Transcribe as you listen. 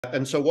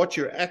And so what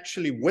you're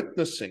actually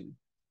witnessing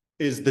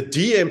is the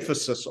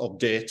de-emphasis of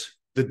debt,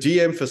 the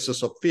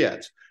de-emphasis of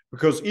fiat.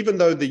 Because even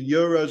though the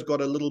euro's got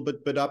a little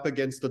bit up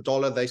against the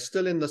dollar, they're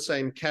still in the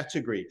same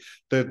category.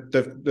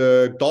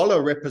 The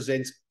dollar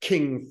represents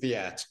king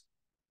fiat.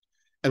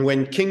 And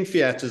when king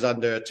fiat is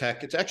under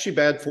attack, it's actually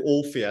bad for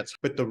all fiats.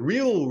 But the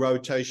real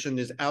rotation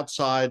is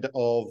outside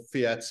of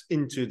fiats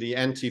into the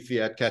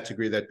anti-fiat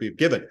category that we've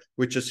given,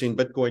 which has seen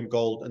Bitcoin,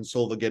 gold, and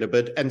silver get a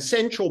bid. And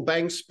central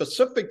banks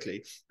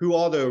specifically, who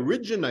are the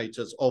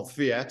originators of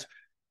fiat,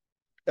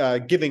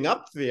 giving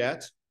up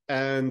fiat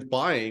and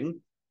buying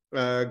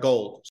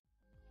gold.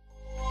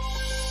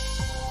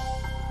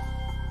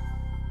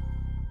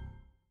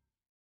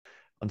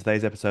 On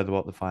today's episode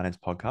of the WTFinance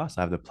podcast,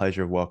 I have the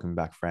pleasure of welcoming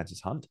back Francis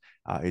Hunt.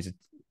 He's a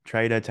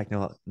trader,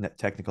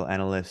 technical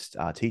analyst,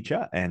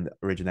 teacher, and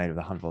originator of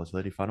the Hunt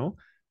Volatility Funnel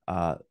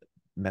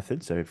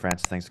Method. So,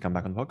 Francis, thanks for coming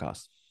back on the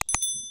podcast.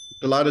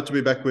 Delighted to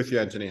be back with you,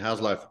 Anthony.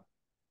 How's life?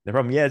 No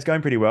problem. Yeah, it's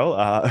going pretty well.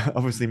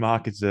 Obviously,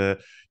 markets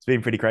it's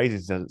been pretty crazy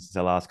since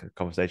our last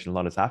conversation. A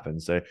lot has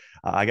happened. So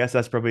I guess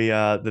that's probably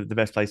the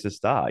best place to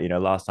start. You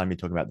know, last time you're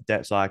talking about the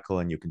debt cycle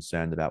and you're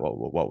concerned about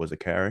what was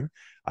occurring.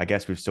 I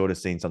guess we've sort of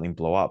seen something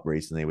blow up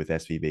recently with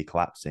SVB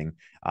collapsing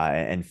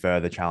and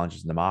further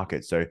challenges in the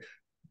market. So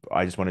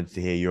I just wanted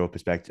to hear your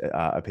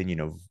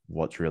opinion of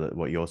what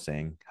you're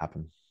seeing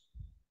happen.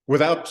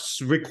 Without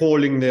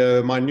recalling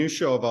the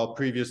minutiae of our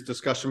previous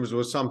discussions,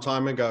 was some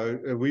time ago,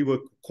 we were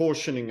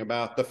cautioning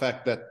about the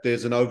fact that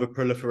there's an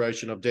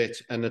over-proliferation of debt,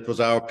 and it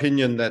was our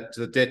opinion that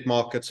the debt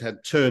markets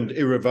had turned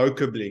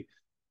irrevocably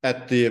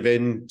at the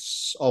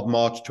events of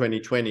March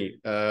 2020,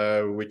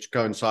 which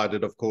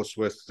coincided, of course,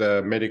 with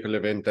the medical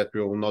event that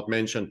we will not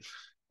mention.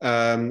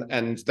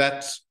 And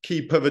that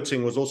key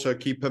pivoting was also a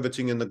key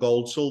pivoting in the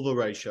gold-silver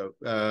ratio.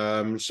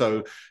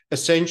 So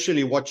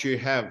essentially what you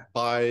have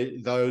by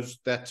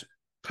that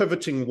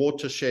pivoting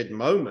watershed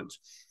moment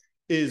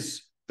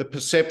is the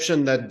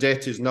perception that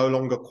debt is no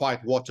longer quite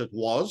what it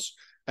was,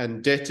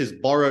 and debt is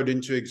borrowed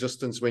into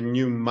existence when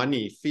new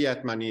money,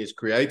 fiat money, is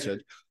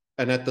created.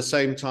 And at the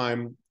same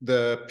time,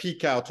 the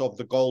peak out of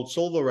the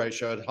gold-silver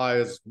ratio at high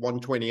as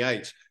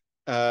 128,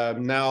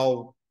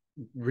 now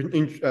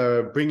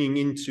bringing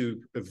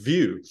into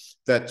view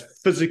that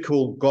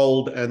physical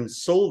gold and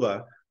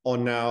silver are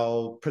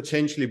now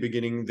potentially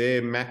beginning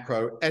their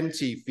macro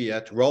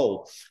anti-fiat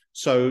role.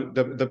 So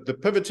the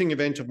pivoting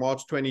event of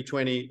March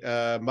 2020,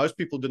 most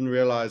people didn't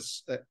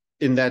realize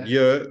in that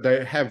year,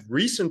 they have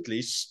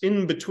recently,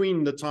 in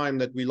between the time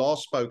that we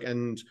last spoke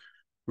and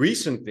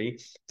recently,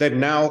 they've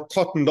now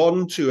cottoned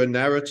on to a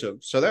narrative.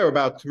 So they're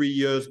about 3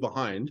 years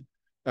behind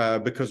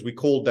because we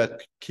called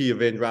that key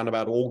event around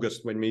about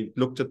August when we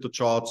looked at the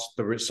charts,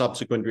 the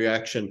subsequent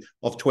reaction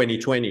of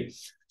 2020.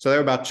 So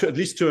they're about at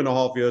least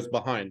 2.5 years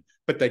behind,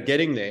 but they're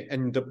getting there.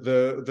 And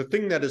the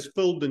thing that has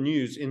filled the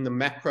news in the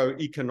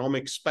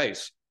macroeconomic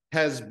space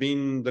has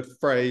been the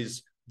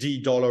phrase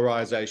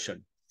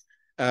de-dollarization.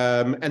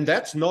 And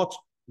that's not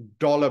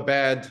dollar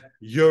bad,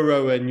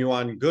 euro and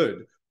yuan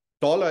good.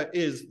 Dollar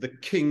is the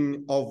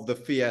king of the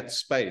fiat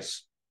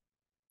space.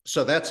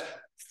 So that's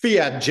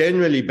fiat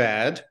generally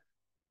bad,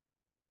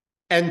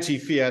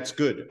 anti-fiat's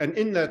good. And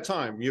in that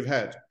time, you've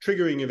had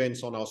triggering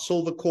events on our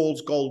silver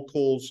calls, gold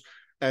calls,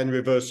 and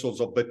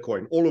reversals of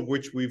Bitcoin, all of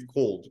which we've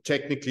called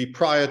technically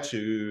prior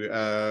to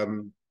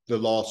the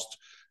last,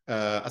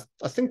 I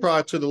think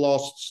prior to the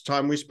last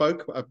time we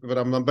spoke, but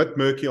I'm a bit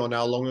murky on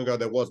how long ago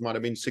that was, might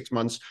have been 6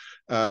 months.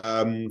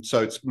 So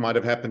it might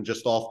have happened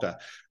just after.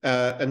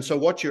 And so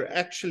what you're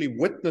actually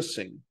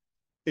witnessing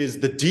is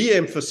the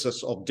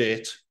de-emphasis of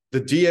debt,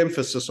 the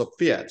de-emphasis of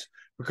fiat.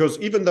 Because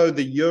even though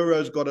the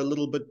euro's got a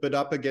little bit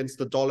up against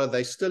the dollar,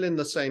 they're still in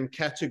the same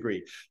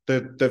category.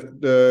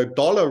 The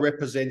dollar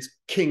represents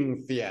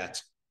king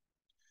fiat.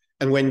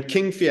 And when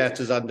king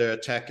fiat is under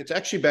attack, it's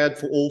actually bad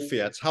for all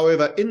fiats.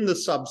 However, in the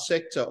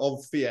subsector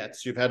of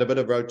fiats, you've had a bit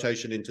of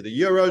rotation into the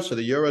euro. So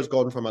the euro's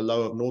gone from a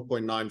low of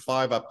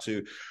 0.95 up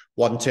to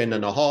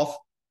 110.5.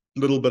 A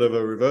little bit of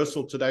a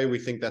reversal today. We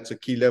think that's a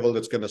key level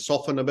that's going to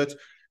soften a bit.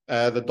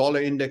 The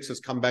dollar index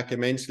has come back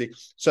immensely.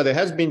 So there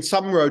has been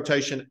some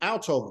rotation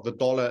out of the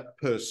dollar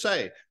per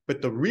se,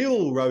 but the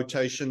real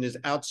rotation is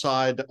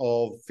outside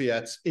of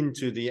fiats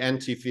into the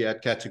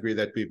anti-fiat category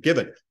that we've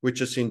given, which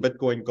has seen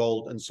Bitcoin,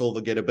 gold, and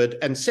silver get a bid.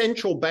 And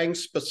central banks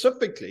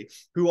specifically,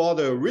 who are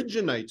the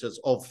originators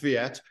of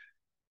fiat,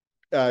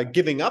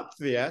 giving up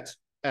fiat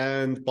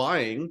and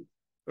buying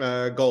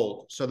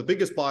gold. So the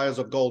biggest buyers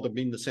of gold have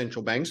been the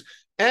central banks.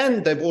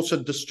 And they've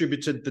also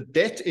distributed the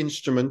debt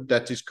instrument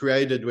that is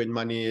created when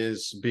money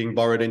is being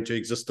borrowed into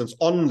existence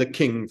on the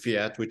king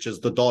fiat, which is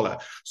the dollar.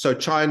 So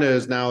China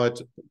is now at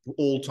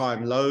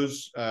all-time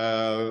lows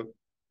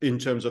in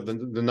terms of the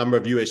number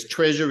of US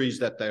treasuries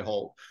that they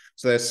hold.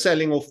 So they're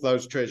selling off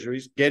those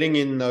treasuries, getting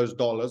in those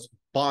dollars,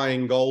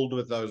 buying gold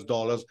with those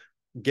dollars,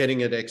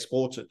 getting it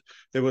exported.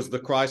 There was the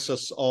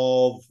crisis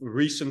of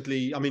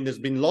recently, I mean, there's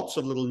been lots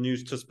of little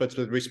news tidbits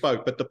that we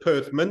spoke, but the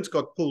Perth Mint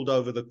got pulled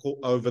over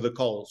the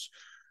coals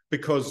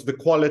because the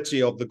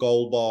quality of the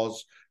gold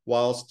bars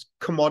whilst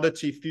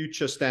commodity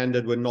future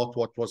standard were not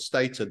what was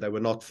stated. They were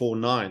not 4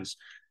 nines.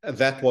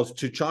 That was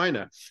to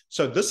China.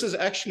 So this is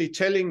actually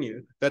telling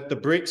you that the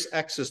BRICS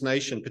Axis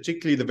nation,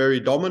 particularly the very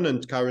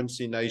dominant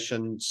currency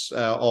nations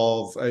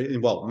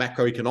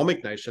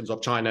macroeconomic nations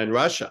of China and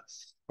Russia,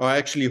 are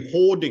actually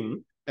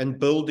hoarding and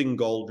building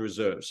gold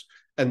reserves.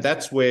 And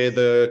that's where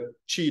the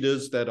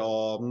cheaters that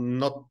are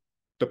not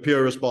the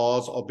purest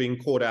bars are being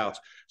caught out.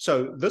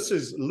 So this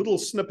is little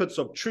snippets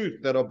of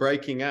truth that are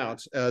breaking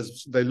out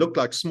as they look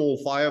like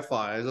small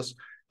fireflies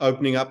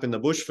opening up in the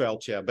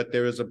bushveld here, but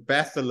there is a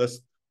batholith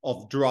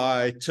of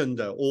dry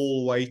tinder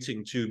all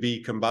waiting to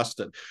be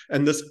combusted.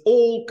 And this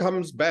all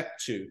comes back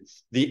to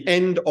the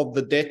end of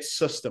the debt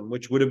system,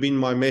 which would have been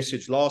my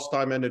message last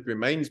time, and it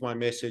remains my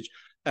message,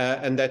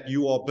 and that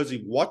you are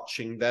busy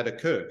watching that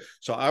occur.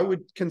 So I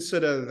would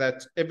consider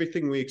that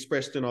everything we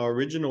expressed in our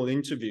original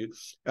interview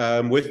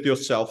with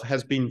yourself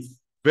has been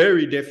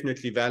very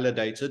definitely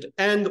validated,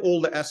 and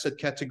all the asset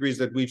categories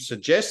that we've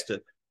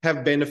suggested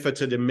have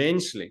benefited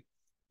immensely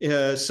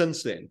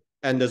since then,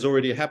 and has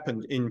already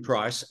happened in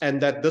price,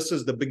 and that this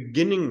is the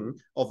beginning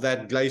of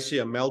that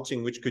glacier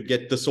melting, which could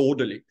get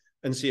disorderly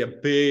and see a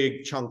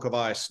big chunk of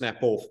ice snap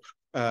off.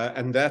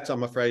 And that,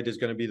 I'm afraid, is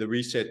going to be the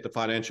reset, the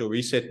financial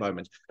reset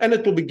moment. And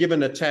it will be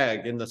given a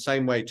tag in the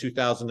same way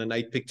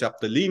 2008 picked up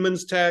the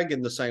Lehman's tag,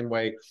 in the same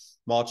way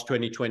March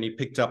 2020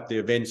 picked up the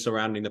events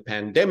surrounding the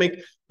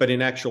pandemic. But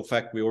in actual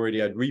fact, we already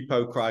had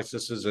repo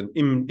crises and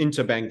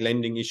interbank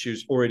lending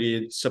issues already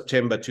in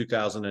September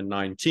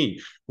 2019.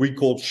 We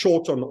called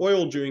short on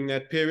oil during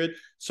that period.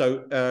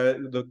 So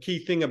the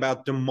key thing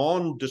about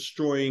demand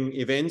destroying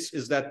events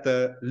is that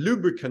the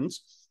lubricant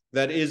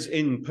that is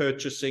in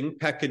purchasing,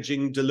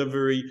 packaging,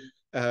 delivery,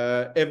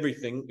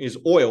 everything is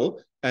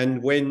oil.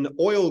 And when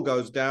oil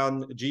goes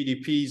down,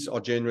 GDPs are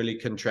generally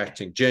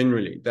contracting.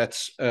 Generally,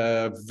 that's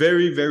a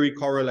very, very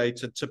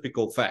correlated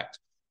typical fact.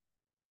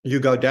 You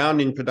go down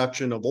in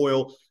production of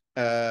oil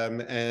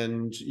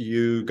and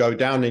you go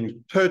down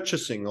in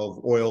purchasing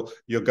of oil,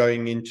 you're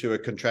going into a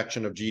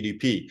contraction of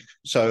GDP.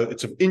 So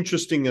it's an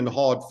interesting and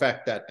hard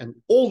fact that, and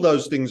all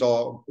those things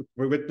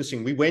we're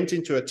witnessing. We went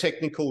into a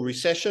technical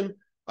recession.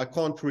 I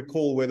can't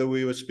recall whether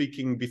we were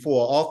speaking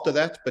before or after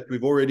that, but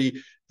we've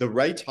already, the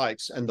rate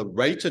hikes and the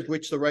rate at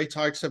which the rate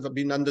hikes have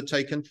been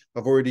undertaken,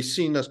 I've already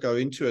seen us go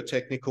into a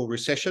technical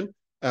recession.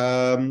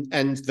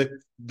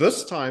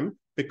 This time,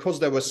 because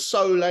they were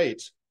so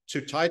late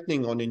to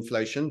tightening on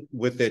inflation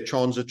with their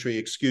transitory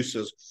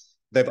excuses,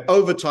 they've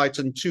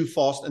over-tightened too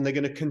fast, and they're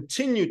going to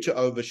continue to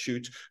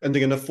overshoot, and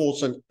they're going to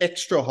force an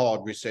extra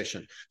hard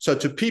recession. So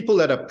to people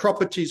that have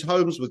properties,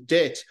 homes with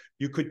debt,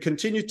 you could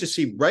continue to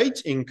see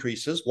rate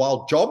increases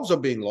while jobs are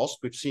being lost.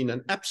 We've seen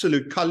an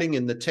absolute culling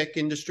in the tech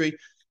industry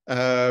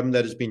that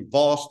has been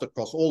vast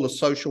across all the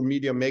social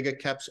media mega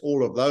caps,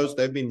 all of those.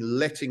 They've been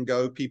letting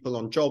go people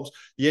on jobs,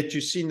 yet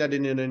you've seen that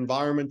in an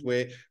environment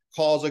where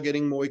cars are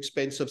getting more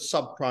expensive,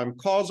 subprime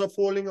cars are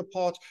falling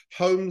apart,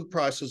 home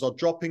prices are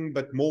dropping,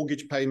 but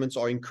mortgage payments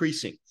are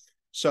increasing.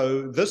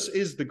 So this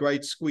is the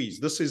great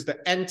squeeze. This is the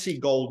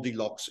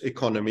anti-Goldilocks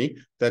economy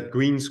that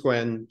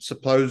Greenspan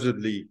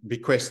supposedly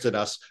bequested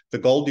us, the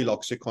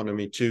Goldilocks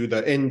economy, to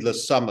the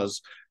endless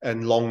summers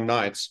and long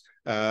nights,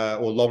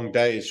 or long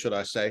days, should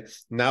I say.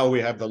 Now we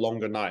have the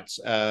longer nights.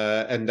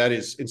 And that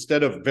is,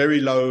 instead of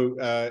very low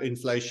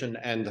inflation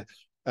and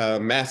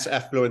mass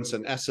affluence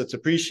and asset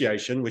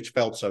appreciation, which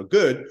felt so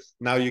good,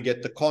 now you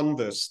get the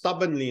converse,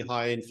 stubbornly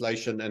high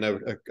inflation and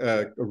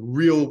a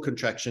real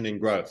contraction in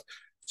growth.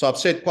 So I've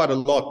said quite a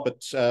lot,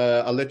 but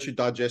I'll let you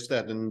digest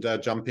that and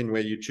jump in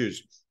where you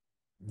choose.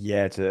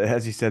 Yeah,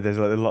 as you said, there's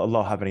a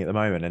lot happening at the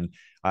moment, and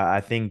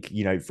I think,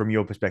 from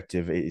your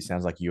perspective, it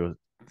sounds like you're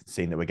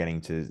seeing that we're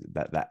getting to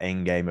that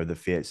end game of the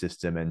fiat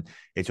system, and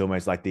it's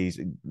almost like these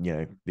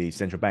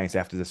central banks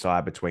have to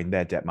decide between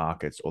their debt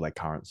markets or their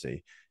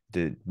currency.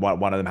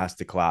 One of them has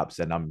to collapse,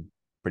 and I'm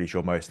pretty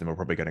sure most of them are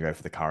probably going to go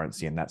for the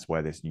currency, and that's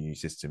where this new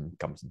system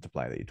comes into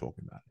play that you're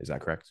talking about. Is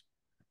that correct?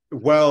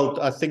 Well,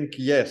 I think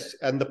yes,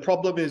 and the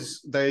problem is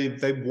they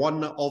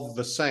one of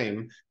the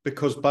same,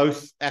 because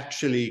both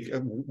actually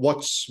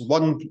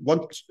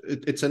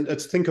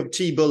it's think of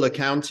T-bill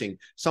accounting.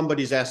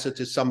 Somebody's asset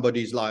is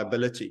somebody's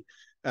liability.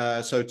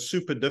 So it's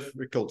super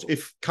difficult.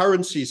 If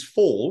currencies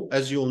fall,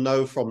 as you'll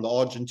know from the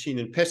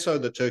Argentinian peso,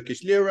 the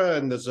Turkish lira,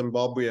 and the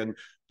Zimbabwean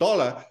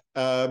dollar,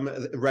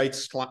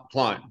 rates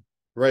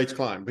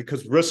climb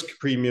because risk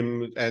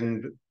premium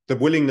and the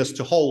willingness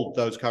to hold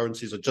those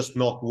currencies are just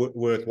not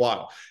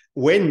worthwhile.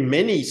 When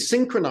many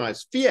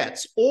synchronize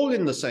fiats all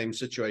in the same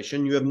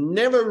situation, you have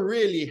never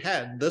really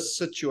had this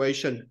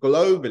situation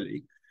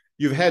globally.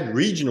 You've had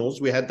regionals.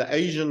 We had the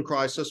Asian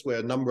crisis where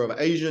a number of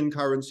Asian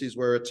currencies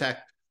were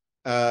attacked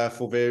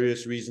for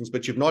various reasons,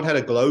 but you've not had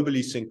a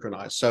globally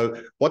synchronized.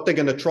 So what they're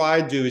going to try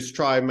and do is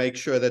try and make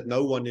sure that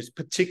no one is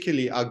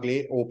particularly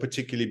ugly or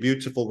particularly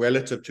beautiful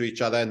relative to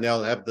each other, and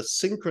they'll have the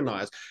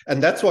synchronized.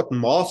 And that's what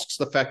masks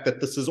the fact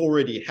that this is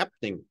already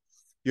happening.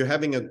 You're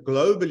having a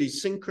globally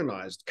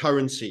synchronized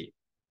currency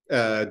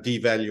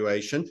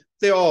devaluation.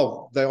 They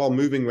are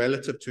moving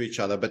relative to each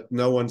other, but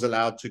no one's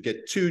allowed to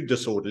get too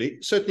disorderly,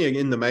 certainly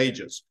in the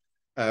majors,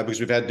 because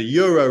we've had the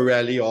euro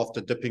rally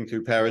after dipping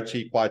through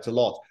parity quite a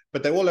lot.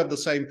 But they all have the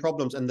same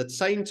problems. And at the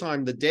same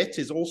time, the debt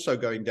is also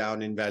going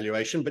down in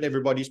valuation, but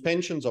everybody's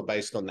pensions are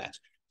based on that.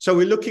 So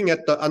we're looking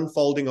at the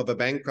unfolding of a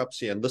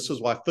bankruptcy. And this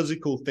is why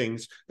physical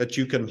things that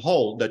you can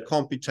hold that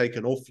can't be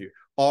taken off you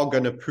are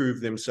going to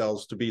prove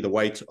themselves to be the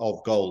weight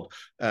of gold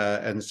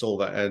and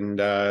silver.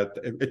 And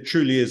it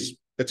truly is,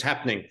 it's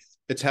happening.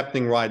 It's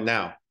happening right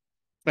now.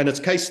 And it's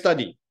case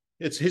study.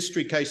 It's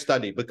history case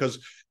study, because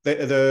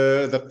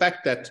the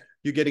fact that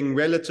you're getting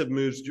relative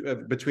moves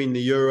between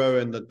the euro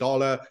and the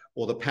dollar,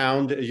 or the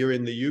pound. You're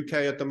in the UK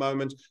at the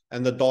moment,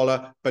 and the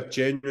dollar, but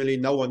generally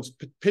no one's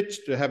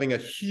pitched to having a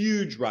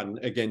huge run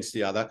against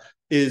the other,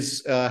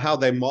 is how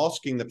they're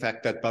masking the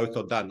fact that both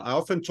are done. I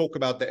often talk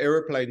about the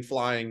aeroplane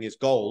flying is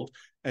gold,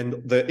 and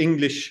the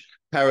English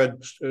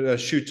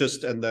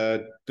parachutist and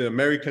the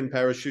American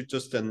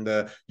parachutist and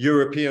the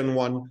European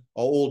one are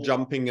all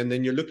jumping, and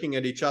then you're looking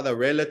at each other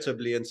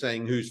relatively and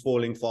saying who's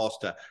falling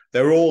faster.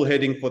 They're all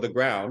heading for the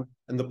ground,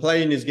 and the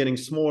plane is getting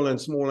smaller and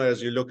smaller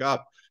as you look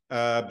up,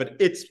 but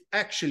it's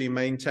actually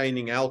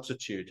maintaining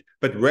altitude,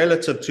 but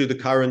relative to the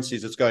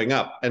currencies it's going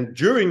up. And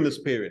during this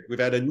period we've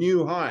had a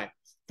new high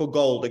for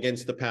gold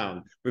against the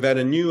pound. We've had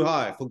a new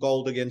high for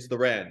gold against the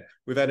rand.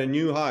 We've had a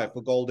new high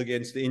for gold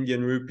against the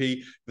Indian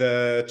rupee,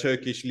 the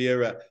Turkish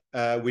lira.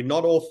 We're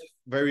not off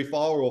very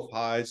far off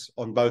highs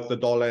on both the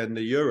dollar and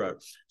the euro.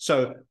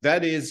 So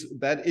that is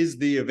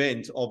the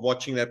event of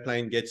watching that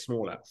plane get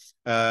smaller,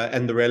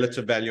 and the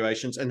relative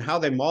valuations, and how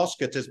they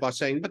mask it is by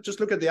saying, but just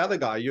look at the other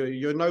guy.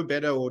 You're no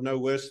better or no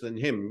worse than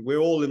him. We're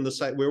all in the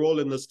same. We're all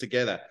in this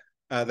together.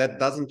 That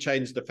doesn't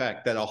change the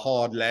fact that a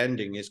hard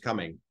landing is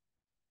coming.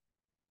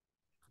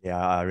 Yeah,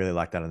 I really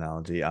like that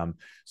analogy.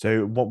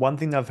 So one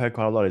thing that I've heard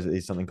quite a lot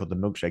is something called the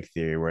milkshake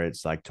theory, where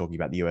it's like talking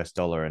about the US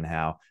dollar and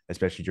how,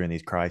 especially during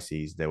these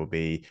crises, there will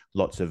be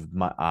lots of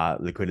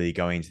liquidity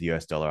going into the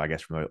US dollar, I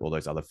guess, from all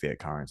those other fiat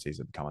currencies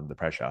that come under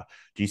pressure.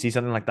 Do you see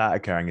something like that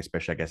occurring,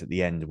 especially, I guess, at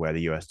the end, where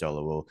the US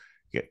dollar will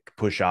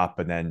push up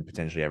and then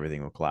potentially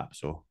everything will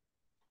collapse? Or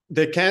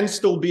there can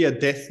still be a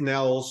death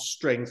knell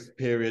strength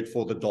period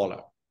for the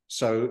dollar.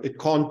 So it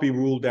can't be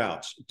ruled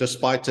out,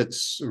 despite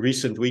its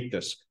recent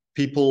weakness.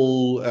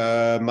 People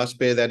must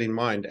bear that in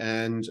mind.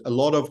 And a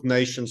lot of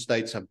nation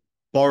states have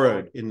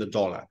borrowed in the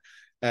dollar.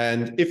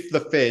 And if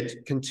the Fed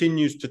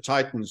continues to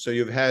tighten, so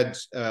you've had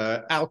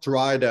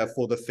outrider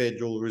for the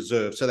Federal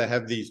Reserve. So they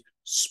have these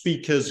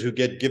speakers who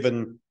get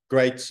given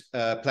great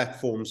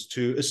platforms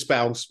to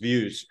espouse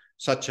views,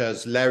 such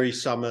as Larry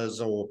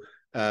Summers or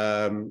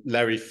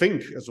Larry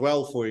Fink as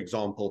well, for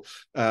example,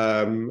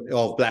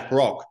 of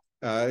BlackRock.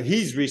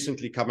 He's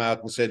recently come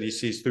out and said he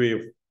sees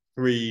three,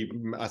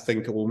 I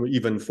think, or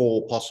even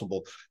four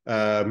possible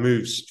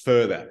moves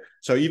further.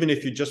 So even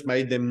if you just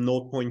made them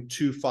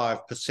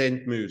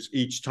 0.25% moves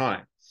each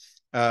time,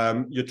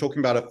 you're talking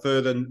about a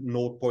further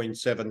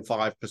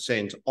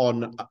 0.75%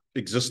 on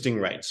existing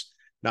rates.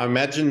 Now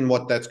imagine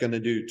what that's going to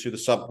do to the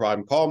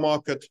subprime car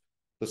market,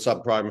 the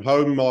subprime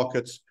home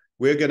markets.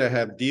 We're going to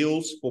have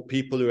deals for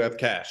people who have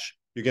cash.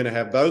 You're going to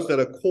have those that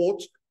are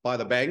caught by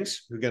the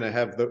banks, who are going to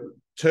have the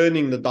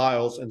turning the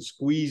dials and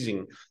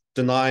squeezing,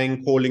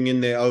 denying, calling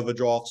in their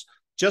overdrafts.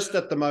 Just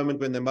at the moment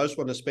when they most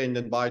want to spend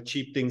and buy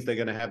cheap things, they're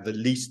going to have the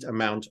least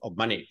amount of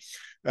money.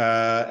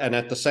 And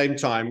at the same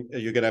time,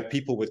 you're going to have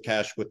people with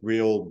cash with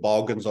real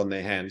bargains on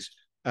their hands.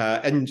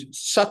 And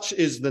such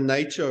is the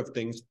nature of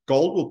things.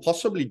 Gold will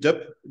possibly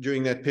dip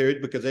during that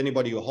period, because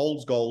anybody who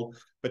holds gold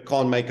but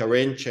can't make a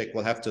rent check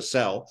will have to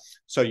sell.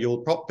 So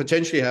you'll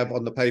potentially have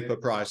on the paper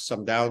price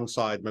some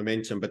downside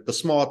momentum, but the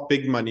smart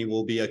big money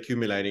will be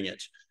accumulating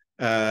it.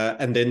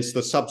 And then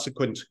the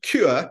subsequent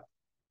cure,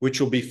 which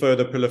will be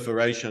further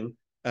proliferation,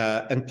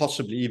 and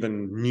possibly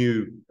even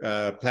new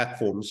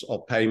platforms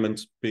of payment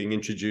being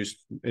introduced.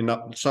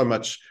 So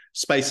much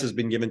space has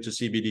been given to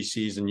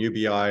CBDCs and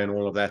UBI and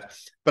all of that.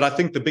 But I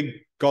think the big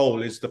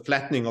goal is the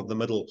flattening of the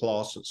middle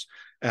classes,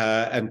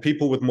 and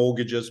people with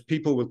mortgages,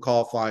 people with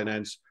car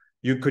finance.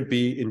 You could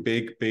be in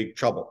big, big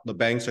trouble. The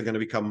banks are going to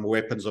become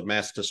weapons of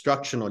mass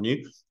destruction on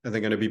you, and they're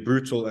going to be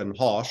brutal and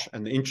harsh,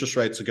 and the interest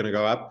rates are going to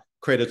go up,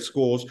 credit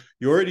scores.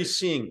 You're already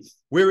seeing,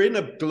 we're in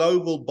a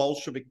global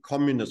Bolshevik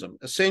communism.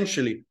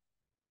 Essentially,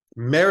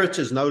 merit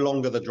is no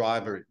longer the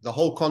driver. The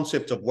whole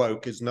concept of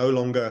woke is no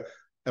longer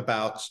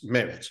about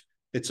merit.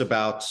 It's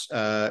about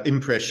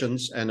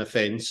impressions and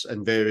offense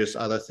and various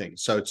other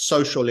things. So it's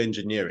social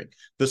engineering.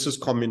 This is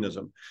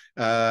communism.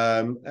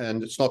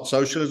 And it's not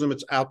socialism,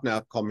 it's out and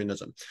out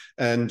communism.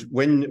 And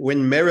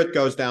when merit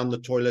goes down the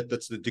toilet,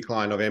 that's the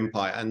decline of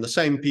empire. And the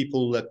same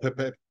people that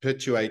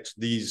perpetuate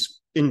these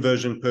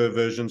inversion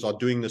perversions are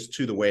doing this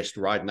to the West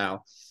right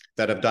now,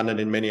 that have done it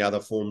in many other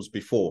forms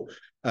before.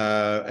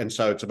 And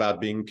so it's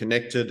about being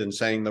connected and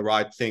saying the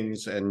right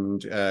things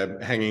and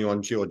hanging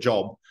on to your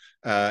job.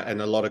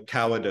 and a lot of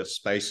cowardice,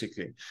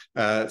 basically.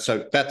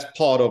 So that's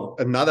part of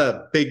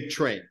another big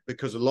trend,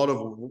 because a lot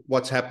of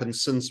what's happened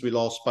since we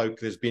last spoke,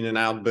 there's been an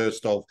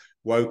outburst of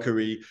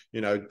wokery.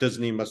 You know,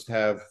 Disney must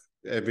have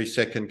every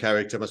second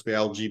character must be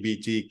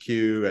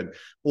LGBTQ and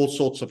all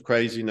sorts of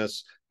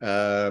craziness.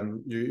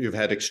 You've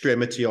had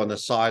extremity on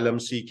asylum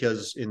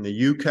seekers in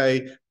the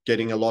UK,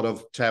 getting a lot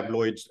of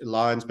tabloid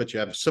lines, but you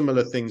have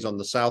similar things on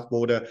the south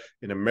border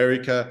in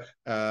America.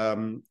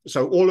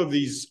 So all of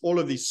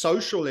these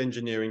social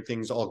engineering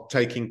things are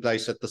taking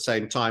place at the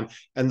same time,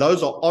 and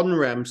those are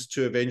on-ramps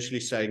to eventually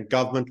saying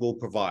government will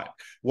provide.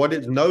 What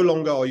is no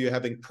longer are you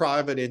having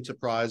private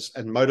enterprise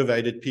and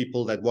motivated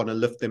people that want to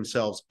lift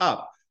themselves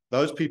up.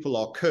 Those people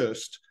are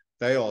cursed.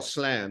 They are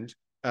slammed.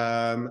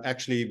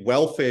 Actually,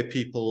 welfare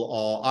people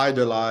are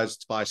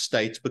idolized by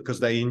state because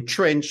they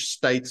entrench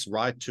state's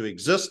right to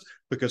exist,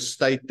 because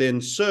state then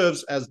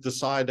serves as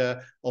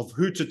decider of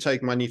who to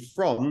take money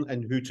from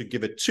and who to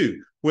give it to,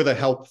 with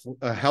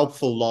a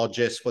helpful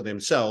largesse for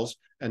themselves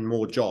and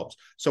more jobs.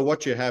 So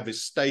what you have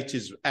is state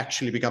is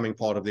actually becoming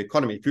part of the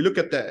economy. If you look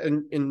at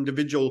the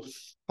individual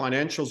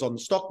financials on the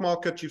stock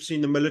market, you've seen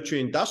the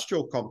military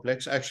industrial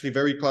complex actually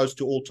very close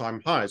to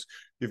all-time highs.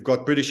 You've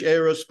got British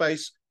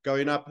aerospace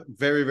going up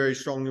very, very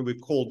strongly.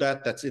 We've called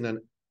that. That's in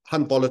an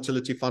Hunt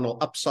Volatility Funnel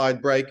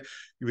upside break.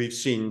 We've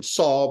seen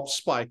Saab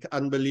spike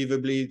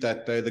unbelievably,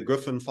 that they're the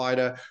Griffin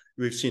fighter.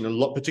 We've seen a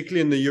lot,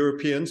 particularly in the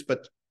Europeans,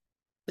 but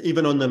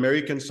even on the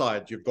American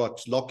side, you've got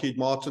Lockheed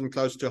Martin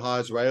close to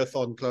highs,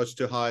 Raytheon close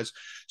to highs.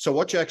 So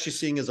what you're actually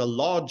seeing is a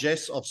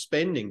largesse of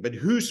spending. But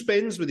who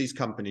spends with these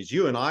companies?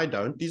 You and I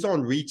don't. These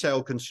aren't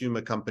retail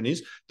consumer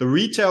companies. The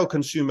retail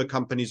consumer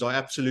companies are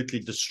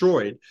absolutely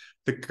destroyed.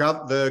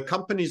 The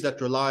companies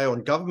that rely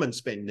on government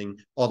spending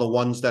are the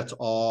ones that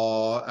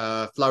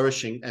are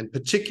flourishing, and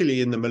particularly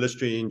in the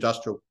military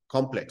industrial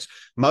complex.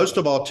 Most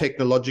of our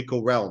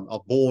technological realm are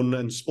born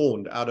and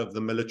spawned out of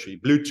the military.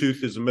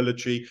 Bluetooth is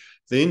military.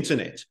 The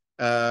internet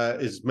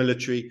is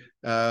military.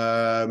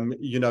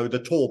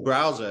 The Tor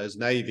browser is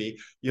Navy.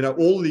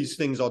 All these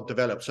things are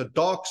developed. So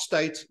dark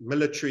state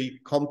military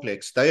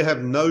complex, they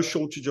have no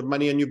shortage of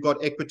money, and you've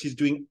got equities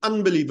doing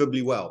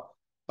unbelievably well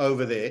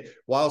over there,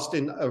 whilst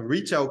in a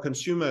retail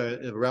consumer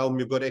realm,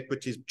 you've got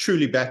equities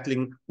truly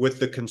battling with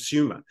the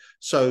consumer.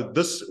 So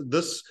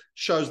this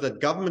shows that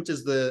government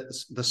is the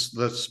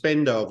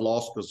spender of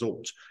last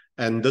resort.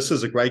 And this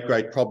is a great,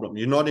 great problem.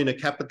 You're not in a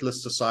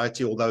capitalist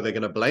society, although they're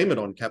going to blame it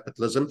on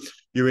capitalism.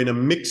 You're in a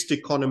mixed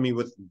economy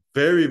with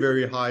very,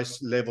 very high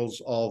levels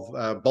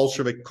of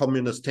Bolshevik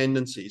communist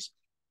tendencies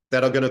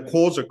that are going to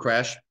cause a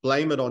crash,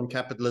 blame it on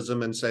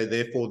capitalism, and say,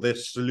 therefore, their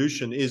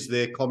solution is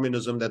their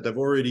communism that they've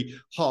already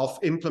half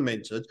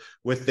implemented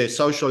with their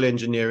social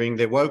engineering,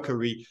 their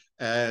wokery,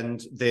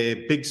 and their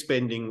big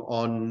spending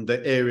on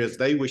the areas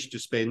they wish to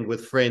spend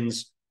with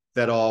friends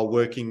that are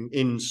working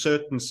in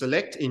certain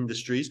select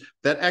industries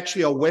that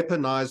actually are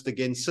weaponized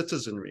against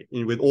citizenry,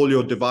 with all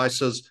your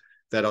devices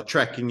that are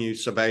tracking you,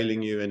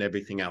 surveilling you, and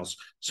everything else.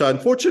 So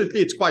unfortunately,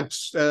 it's quite,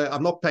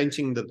 I'm not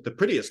painting the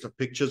prettiest of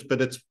pictures,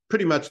 but it's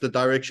pretty much the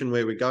direction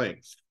where we're going.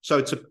 So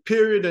it's a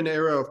period and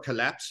era of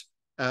collapse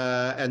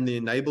and the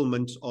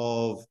enablement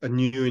of a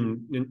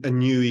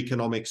new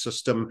economic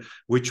system,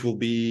 which will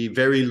be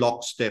very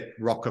lockstep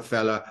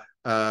Rockefeller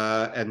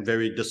and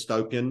very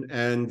dystopian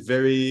and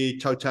very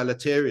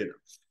totalitarian.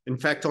 In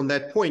fact, on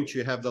that point,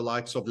 you have the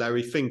likes of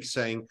Larry Fink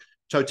saying,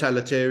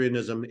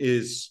 totalitarianism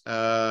is,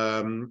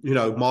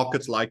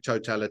 markets like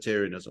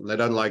totalitarianism. They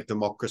don't like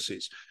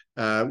democracies.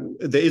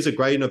 There is a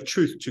grain of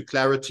truth to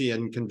clarity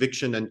and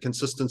conviction and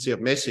consistency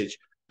of message,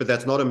 but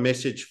that's not a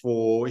message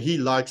for, he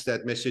likes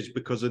that message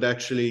because it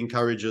actually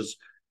encourages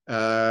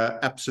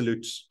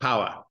absolute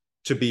power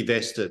to be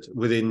vested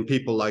within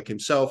people like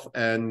himself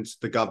and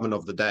the government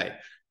of the day.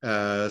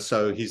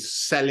 So he's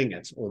selling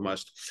it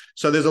almost.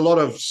 So there's a lot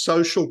of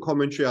social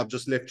commentary I've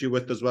just left you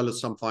with, as well as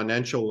some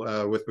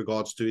financial with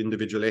regards to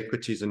individual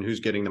equities and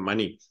who's getting the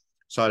money.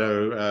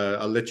 So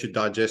I'll let you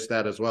digest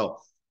that as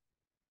well.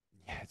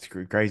 Yeah, it's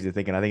crazy to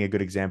think. And I think a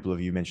good example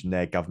of, you mentioned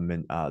there,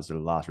 government as sort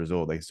of last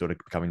resort, they sort of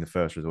becoming the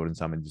first resort in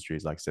some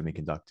industries like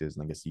semiconductors,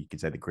 and I guess you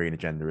could say the green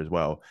agenda as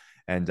well.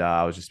 And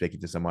I was just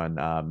speaking to someone,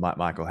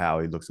 Michael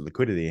Howe, who looks at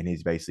liquidity, and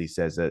he basically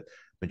says that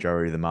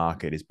majority of the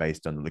market is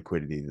based on the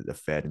liquidity that the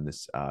Fed and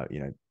this,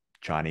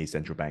 Chinese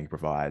central bank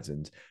provides,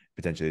 and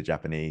potentially the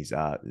Japanese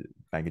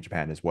Bank of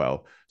Japan as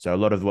well. So a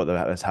lot of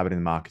that's happening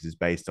in the markets is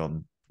based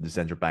on the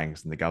central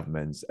banks and the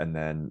governments, and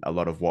then a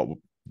lot of what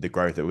the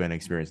growth that we're going to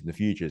experience in the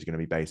future is going to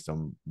be based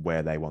on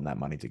where they want that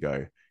money to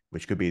go,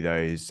 which could be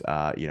those,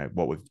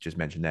 what we've just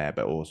mentioned there,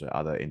 but also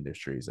other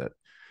industries that,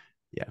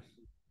 yeah.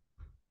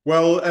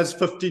 Well, as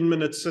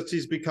 15-minute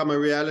cities become a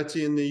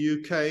reality in the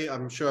UK,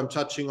 I'm sure I'm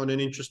touching on an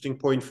interesting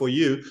point for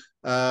you,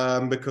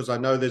 because I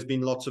know there's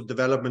been lots of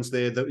developments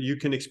there that you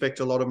can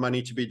expect a lot of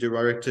money to be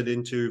directed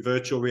into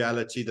virtual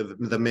reality, the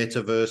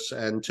metaverse,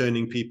 and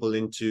turning people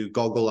into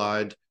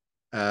goggle-eyed,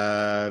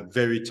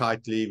 very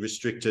tightly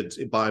restricted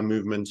by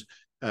movement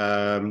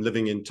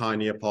living in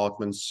tiny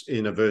apartments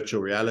in a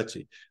virtual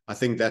reality. I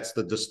think that's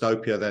the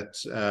dystopia that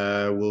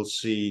we'll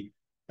see,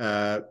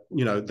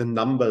 the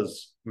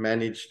numbers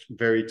managed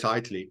very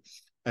tightly.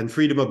 And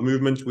freedom of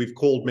movement, we've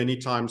called many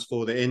times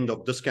for the end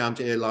of discount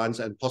airlines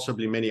and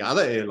possibly many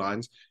other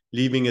airlines,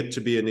 leaving it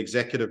to be an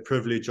executive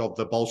privilege of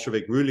the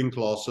Bolshevik ruling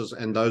classes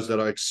and those that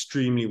are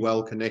extremely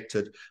well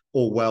connected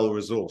or well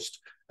resourced.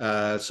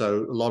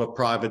 So a lot of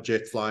private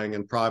jet flying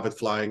and private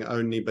flying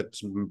only, but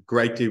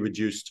greatly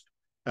reduced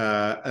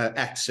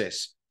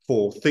access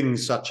for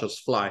things such as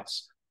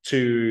flights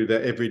to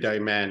the everyday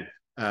man.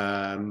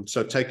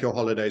 So take your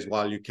holidays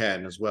while you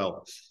can as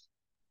well.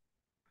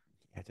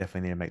 Yeah,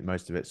 definitely need to make the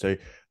most of it. So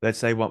let's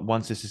say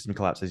once the system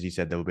collapses, as you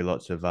said, there will be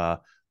lots of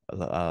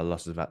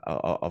losses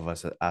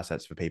of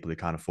assets for people who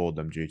can't afford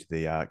them due to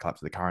the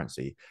collapse of the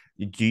currency.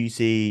 Do you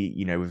see,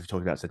 we've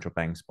talked about central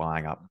banks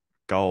buying up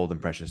gold and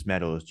precious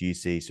metals. Do you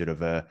see sort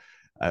of a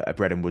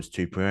Bretton Woods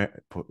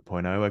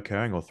 2.0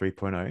 occurring or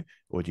 3.0?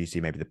 Or do you see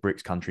maybe the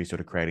BRICS countries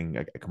sort of creating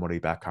a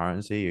commodity-backed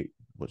currency?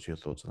 What's your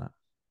thoughts on that?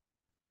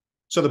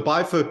 So the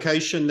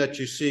bifurcation that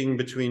you're seeing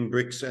between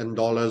BRICS and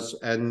dollars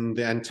and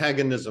the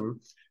antagonism,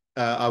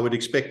 I would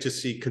expect to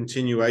see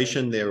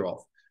continuation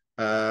thereof.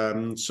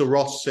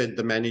 Soros said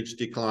the managed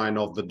decline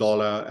of the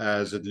dollar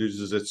as it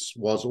loses its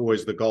was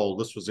always the goal.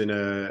 This was in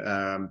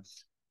a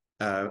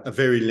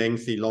very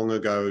lengthy, long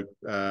ago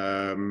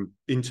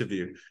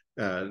interview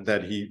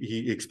that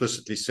he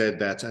explicitly said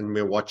that, and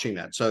we're watching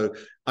that. So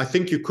I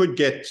think you could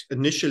get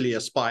initially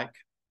a spike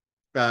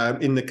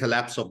in the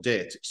collapse of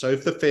debt. So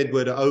if the Fed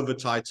were to over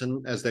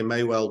tighten, as they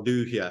may well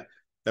do here,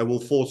 they will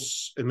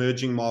force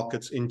emerging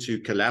markets into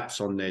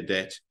collapse on their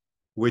debt,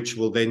 which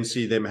will then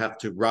see them have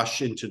to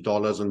rush into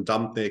dollars and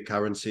dump their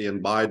currency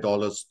and buy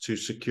dollars to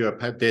secure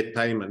debt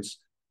payments.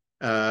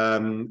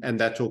 And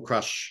that will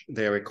crush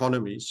their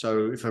economy.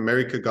 So if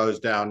America goes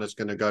down, it's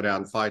going to go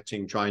down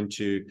fighting, trying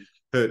to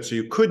hurt. So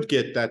you could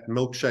get that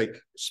milkshake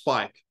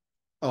spike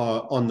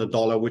on the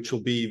dollar, which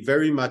will be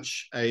very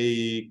much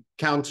a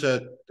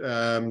counter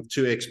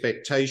to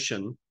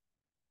expectation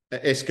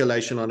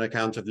escalation on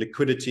account of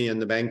liquidity in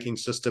the banking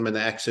system and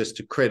the access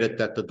to credit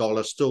that the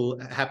dollar still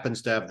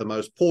happens to have the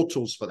most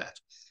portals for that.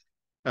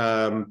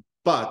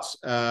 But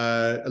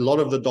a lot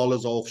of the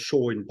dollars are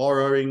offshore in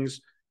borrowings.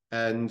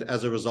 And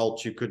as a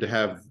result, you could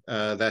have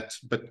that,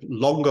 but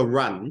longer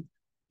run,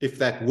 if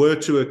that were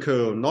to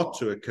occur or not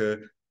to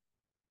occur,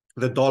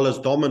 the dollar's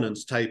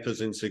dominance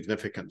tapers in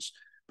significance.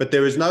 But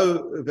there is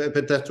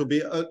but that will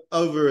be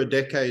over a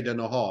decade and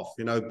a half.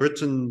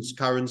 Britain's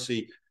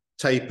currency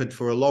tapered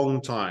for a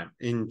long time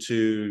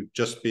into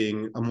just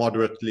being a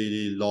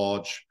moderately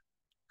large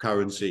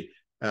currency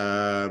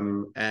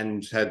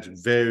and had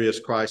various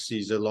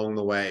crises along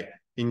the way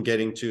in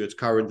getting to its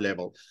current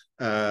level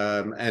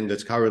and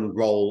its current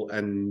role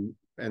and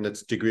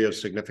its degree of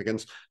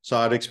significance. So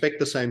I'd expect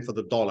the same for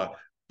the dollar.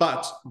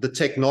 But the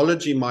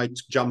technology might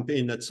jump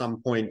in at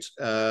some point,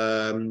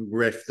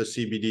 ref the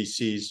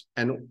CBDCs,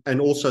 and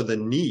also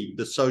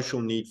the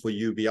social need for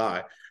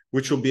UBI,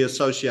 which will be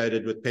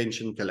associated with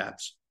pension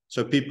collapse.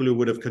 So people who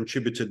would have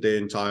contributed their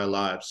entire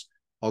lives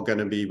are going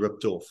to be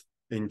ripped off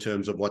in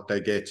terms of what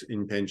they get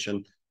in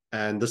pension.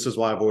 And this is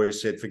why I've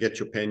always said, forget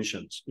your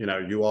pensions.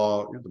 You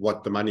are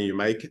what the money you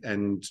make,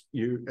 and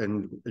you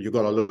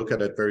got to look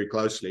at it very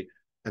closely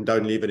and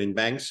don't leave it in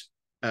banks.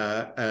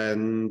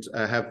 And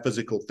have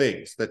physical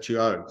things that you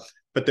own.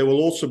 But there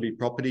will also be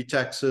property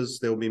taxes.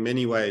 There will be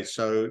many ways.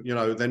 So,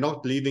 they're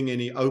not leaving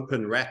any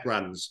open rat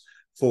runs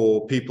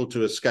for people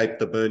to escape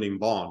the burning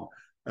barn.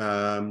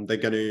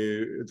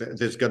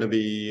 There's going to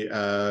be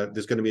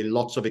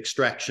lots of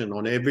extraction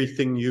on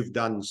everything you've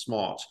done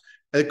smart.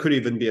 It could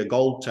even be a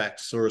gold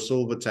tax or a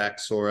silver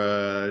tax, or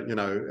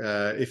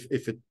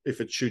if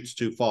it shoots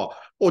too far,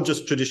 or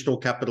just traditional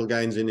capital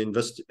gains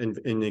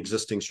in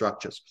existing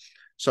structures.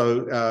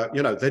 So, the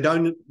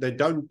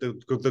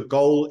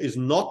goal is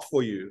not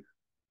for you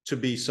to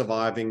be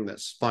surviving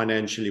this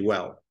financially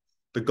well.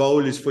 The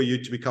goal is for you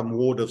to become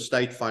ward of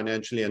state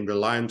financially and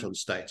reliant on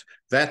state.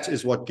 That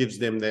is what gives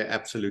them their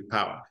absolute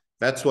power.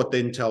 That's what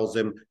then tells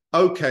them,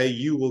 okay,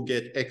 you will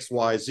get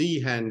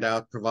XYZ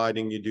handout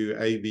providing you do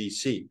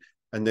ABC.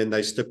 And then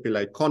they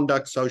stipulate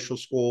conduct, social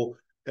score,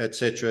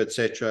 etc.,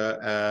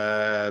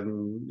 etc.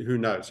 Who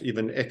knows?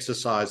 Even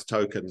exercise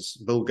tokens.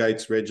 Bill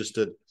Gates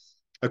registered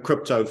a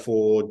crypto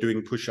for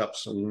doing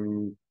push-ups,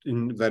 and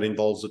that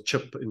involves a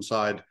chip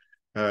inside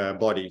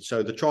body.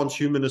 So the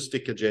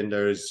transhumanistic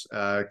agenda is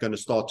going to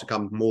start to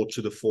come more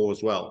to the fore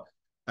as well.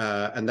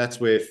 And that's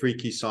where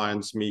freaky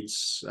science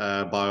meets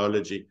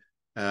biology.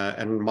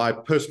 And my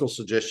personal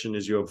suggestion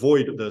is you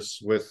avoid this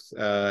with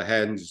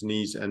hands,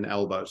 knees, and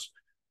elbows,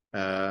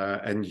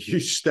 and you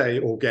stay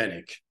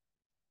organic.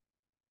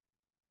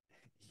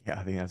 Yeah,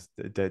 I think that's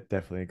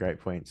definitely a great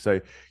point. So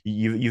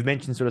you've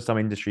mentioned sort of some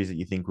industries that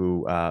you think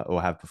will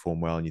or have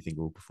performed well, and you think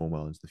will perform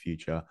well into the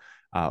future.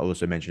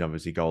 Also mentioned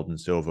obviously gold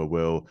and silver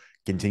will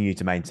continue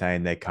to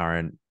maintain their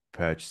current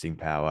purchasing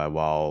power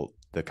while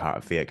the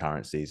current fiat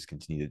currencies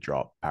continue to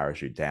drop,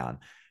 parachute down.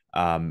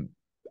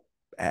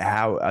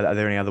 how are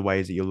there any other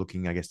ways that you're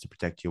looking, I guess, to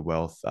protect your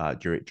wealth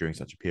during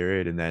such a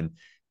period? And then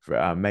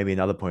for, maybe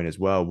another point as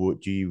well,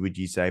 would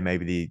you say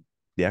maybe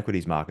the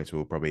equities markets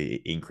will probably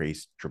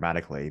increase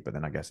dramatically, but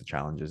then I guess the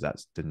challenge is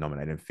that's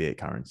denominated in fiat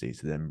currency,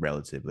 so then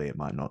relatively it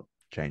might not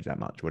change that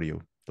much. What are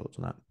your thoughts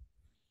on that?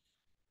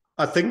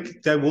 I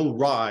think they will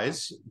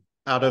rise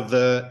out of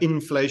the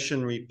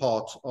inflationary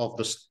part of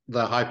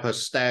the hyper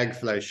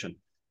stagflation.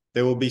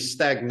 There will be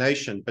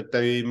stagnation, but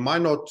they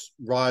might not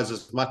rise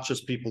as much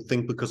as people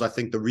think, because I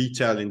think the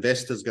retail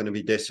investor is going to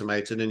be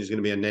decimated and he's going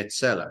to be a net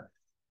seller.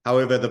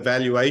 However, the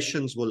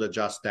valuations will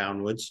adjust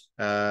downwards,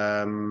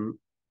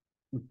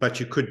 but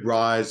you could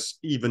rise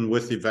even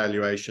with the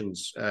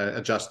valuations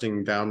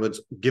adjusting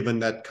downwards, given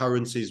that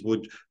currencies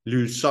would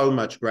lose so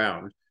much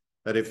ground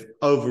that if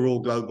overall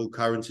global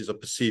currencies are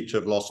perceived to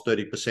have lost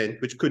 30%,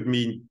 which could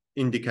mean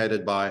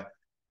indicated by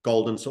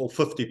gold and silver,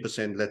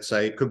 50%, let's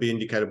say, it could be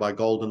indicated by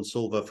gold and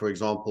silver, for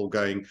example,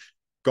 going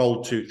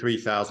gold to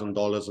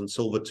 $3,000 and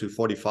silver to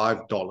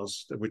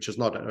 $45, which is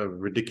not a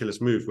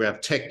ridiculous move. We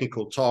have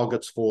technical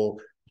targets for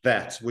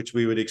that, which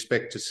we would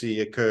expect to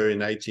see occur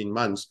in 18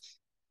 months.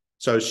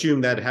 So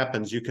assume that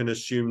happens. You can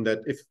assume that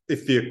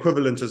if the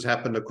equivalent has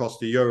happened across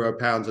the euro,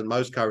 pounds, and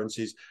most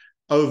currencies,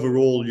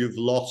 overall you've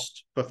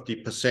lost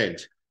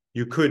 50%.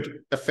 You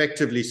could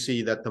effectively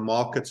see that the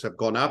markets have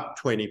gone up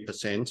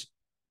 20%,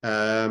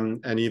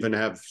 and even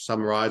have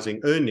some rising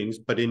earnings,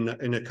 but in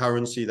a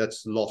currency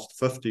that's lost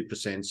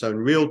 50%. So in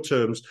real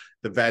terms,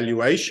 the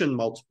valuation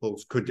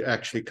multiples could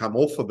actually come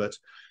off a bit,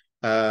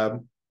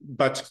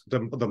 but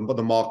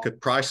the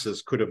market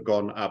prices could have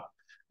gone up.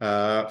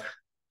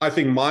 I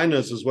think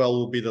miners as well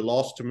will be the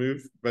last to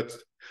move, but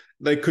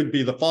they could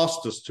be the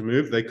fastest to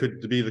move. They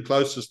could be the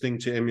closest thing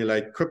to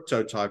emulate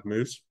crypto type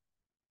moves.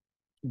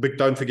 But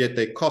don't forget,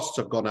 their costs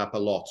have gone up a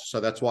lot.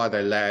 So that's why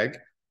they lag,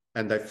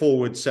 and they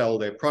forward sell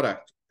their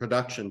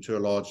production to a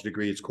large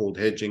degree. It's called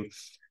hedging.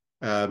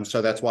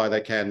 So that's why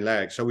they can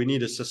lag. So we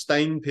need a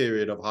sustained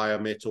period of higher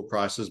metal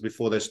prices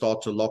before they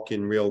start to lock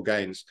in real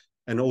gains,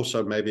 and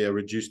also maybe a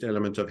reduced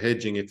element of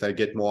hedging if they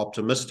get more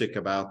optimistic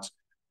about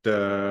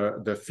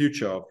the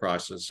future of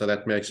prices. So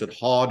that makes it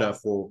harder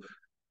for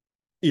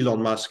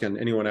Elon Musk and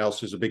anyone else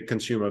who's a big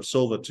consumer of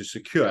silver to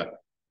secure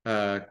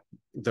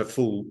the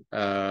full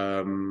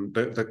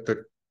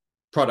the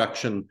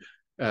production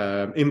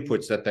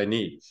inputs that they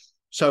need.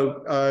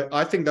 So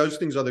I think those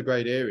things are the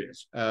great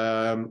areas.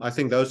 I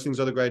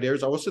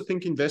also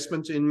think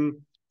investment in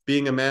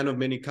being a man of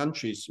many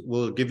countries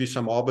will give you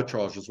some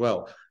arbitrage as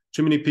well.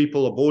 Too many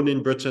people are born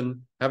in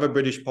Britain, have a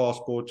British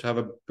passport, have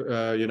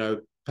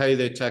a pay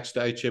their tax to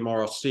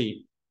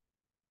HMRC,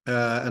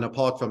 and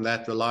apart from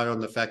that, rely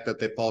on the fact that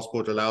their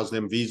passport allows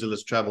them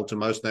visa-less travel to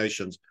most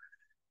nations,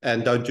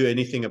 and don't do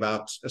anything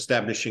about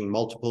establishing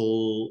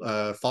multiple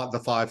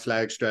the five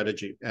flag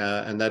strategy.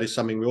 And that is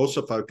something we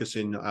also focus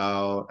in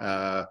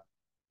our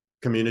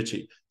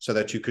community, so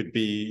that you could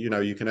be,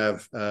 you can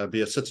have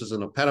be a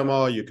citizen of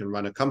Panama, you can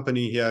run a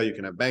company here, you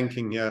can have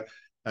banking here,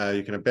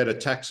 you can have better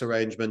tax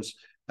arrangements,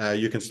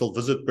 you can still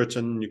visit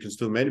Britain, you can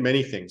still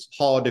many things.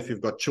 Hard if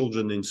you've got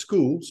children in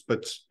schools,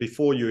 but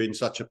before you're in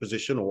such a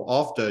position, or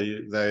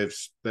after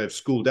they've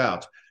schooled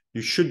out,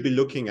 you should be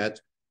looking at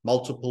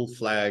multiple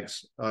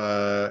flags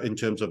in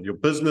terms of your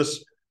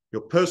business,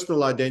 your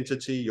personal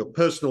identity, your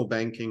personal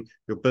banking,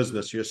 your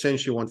business. You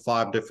essentially want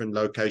 5 different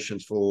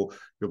locations for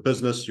your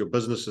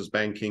business's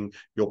banking,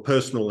 your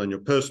personal and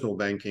your personal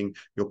banking,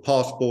 your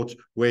passport,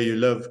 where you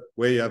live,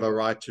 where you have a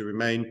right to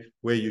remain,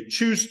 where you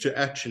choose to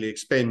actually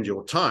expend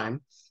your time.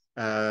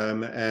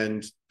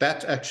 And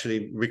that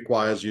actually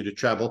requires you to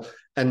travel.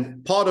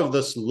 And part of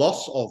this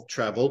loss of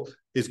travel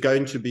is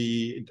going to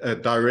be a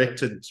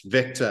directed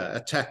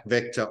attack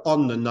vector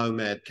on the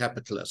nomad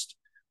capitalist,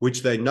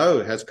 which they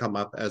know has come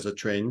up as a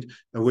trend,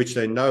 and which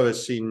they know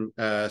has seen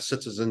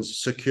citizens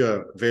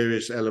secure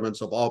various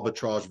elements of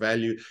arbitrage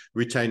value,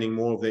 retaining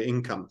more of their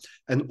income.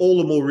 And all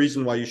the more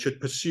reason why you should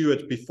pursue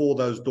it before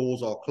those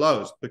doors are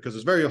closed, because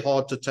it's very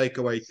hard to take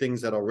away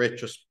things that are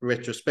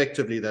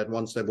retrospectively that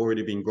once they've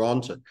already been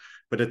granted.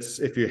 But it's,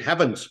 if you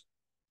haven't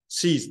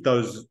seized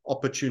those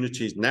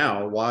opportunities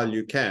now while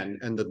you can,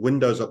 and the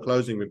windows are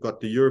closing, we've got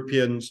the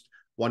Europeans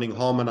wanting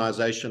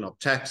harmonization of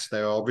tax.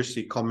 They are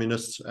obviously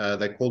communists.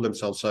 They call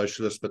themselves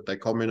socialists, but they're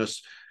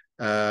communists.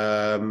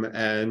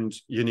 And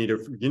you need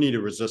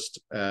to resist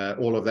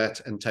all of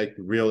that and take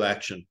real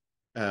action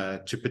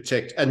to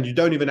protect. And you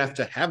don't even have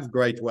to have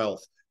great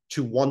wealth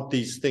to want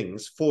these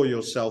things for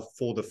yourself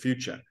for the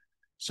future.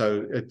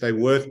 So they're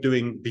worth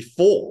doing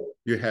before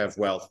you have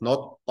wealth,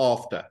 not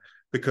after,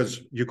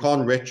 because you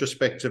can't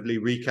retrospectively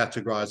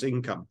recategorize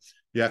income.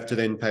 You have to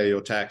then pay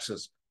your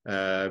taxes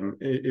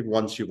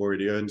once you've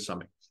already earned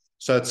something.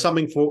 So it's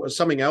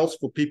something else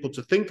for people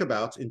to think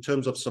about in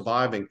terms of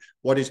surviving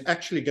what is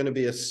actually going to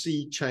be a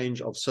sea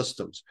change of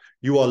systems.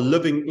 You are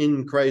living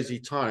in crazy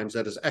times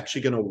that is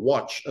actually going to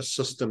watch a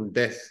system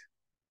death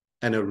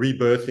and a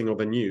rebirthing of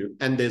a new,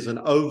 and there's an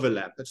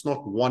overlap. It's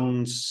not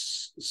one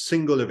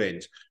single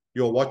event.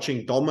 you're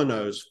watching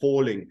dominoes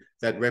falling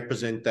that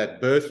represent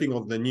that birthing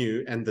of the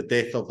new and the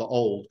death of the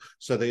old.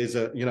 So there's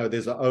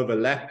there's an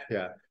overlap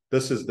here.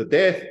 This is the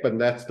death, but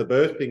that's the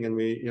birthing. And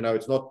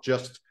it's not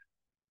just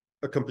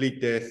a complete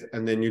death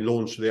and then you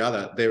launch the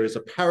other. There is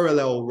a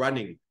parallel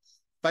running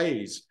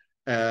phase,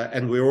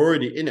 and we're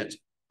already in it.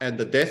 And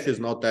the death is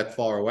not that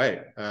far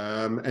away.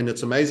 And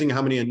it's amazing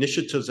how many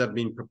initiatives have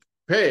been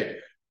prepared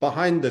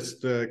behind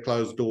the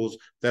closed doors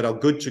that are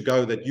good to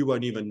go that you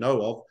won't even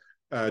know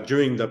of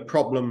during the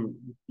problem,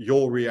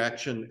 your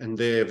reaction, and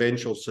their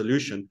eventual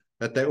solution,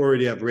 that they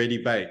already have ready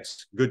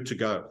baits, good to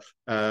go.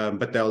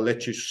 But they'll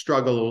let you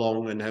struggle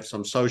along and have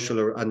some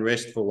social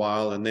unrest for a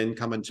while, and then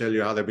come and tell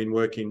you how they've been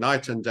working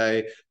night and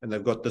day, and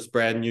they've got this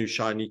brand new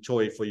shiny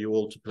toy for you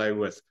all to play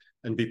with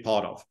and be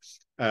part of.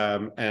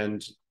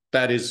 And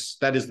that is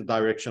the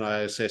direction I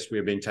assess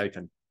we're being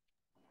taken.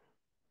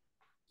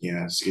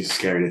 Yeah, it's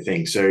scary to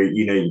think. So,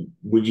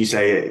 would you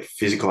say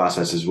physical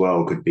assets as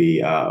well could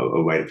be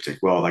a way to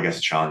protect wealth? I guess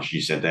the challenge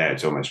you said there,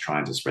 it's almost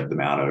trying to spread them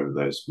out over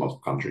those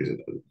multiple countries at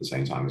the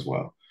same time as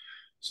well.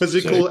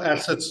 Physical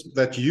assets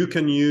that you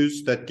can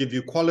use that give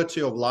you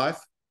quality of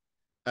life,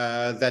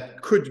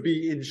 that could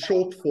be in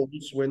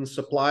shortfalls when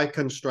supply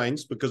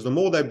constraints, because the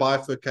more they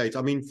bifurcate,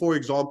 I mean, for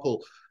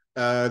example,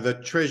 the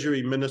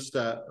Treasury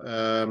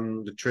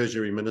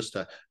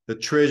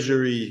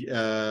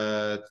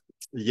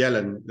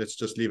Yellen, let's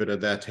just leave it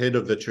at that, head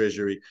of the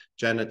Treasury,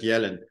 Janet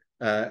Yellen,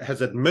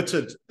 has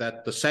admitted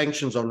that the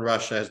sanctions on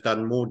Russia has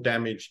done more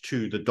damage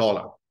to the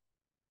dollar.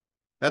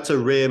 That's a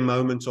rare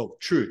moment of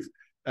truth.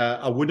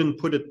 I wouldn't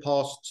put it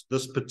past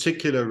this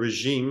particular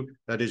regime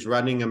that is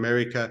running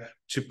America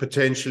to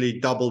potentially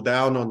double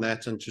down on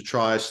that and to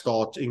try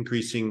start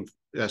increasing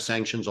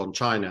sanctions on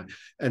China.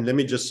 And let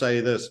me just say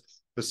this,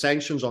 the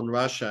sanctions on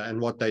Russia and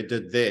what they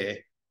did there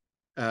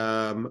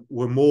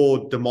were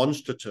more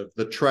demonstrative.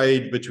 The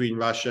trade between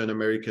Russia and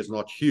America is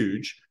not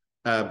huge,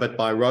 but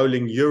by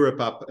rolling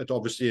Europe up, it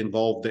obviously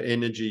involved the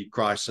energy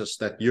crisis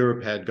that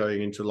Europe had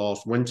going into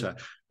last winter.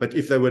 But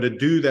if they were to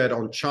do that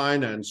on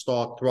China and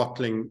start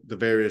throttling the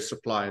various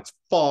supply, it's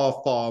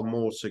far, far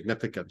more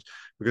significant,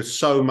 because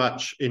so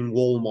much in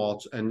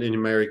Walmart and in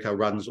America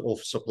runs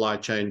off supply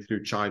chain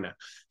through China.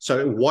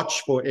 So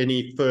watch for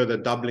any further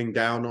doubling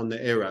down on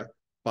the error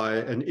by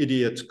an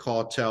idiot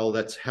cartel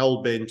that's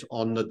hell-bent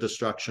on the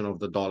destruction of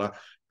the dollar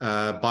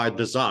by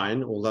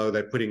design, although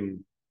they're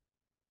putting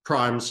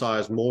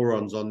prime-sized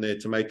morons on there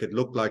to make it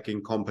look like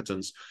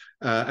incompetence,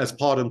 as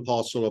part and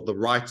parcel of the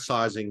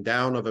right-sizing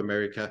down of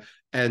America,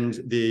 and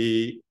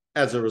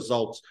as a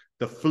result,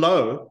 the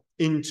flow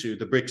into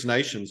the BRICS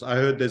nations. I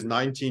heard there's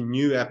 19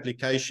 new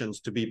applications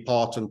to be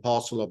part and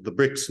parcel of the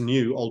BRICS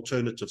new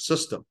alternative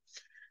system.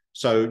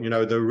 So,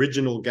 the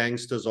original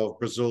gangsters of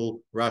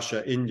Brazil,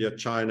 Russia, India,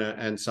 China,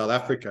 and South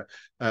Africa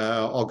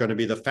are going to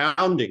be the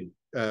founding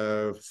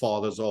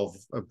fathers of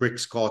a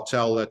BRICS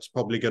cartel that's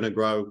probably going to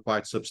grow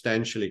quite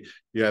substantially.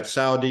 You have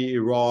Saudi,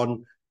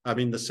 Iran. I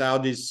mean, the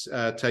Saudis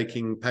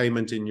taking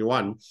payment in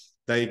yuan.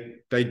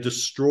 They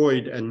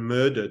destroyed and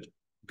murdered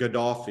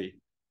Gaddafi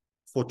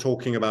for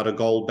talking about a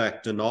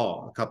gold-backed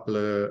dinar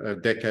a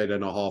decade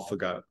and a half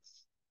ago.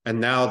 And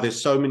now there's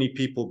so many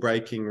people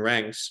breaking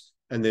ranks,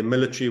 and their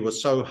military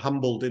was so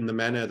humbled in the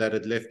manner that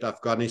it left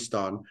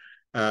Afghanistan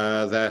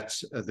that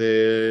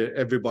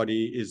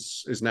everybody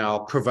is now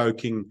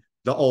provoking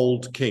the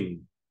old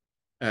king.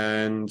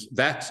 And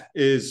that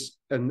is,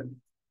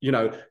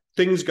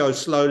 things go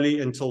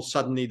slowly until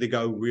suddenly they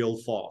go real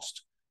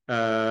fast.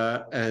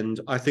 And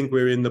I think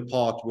we're in the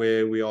part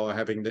where we are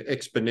having the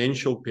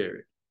exponential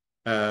period.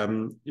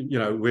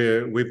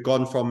 We've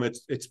gone from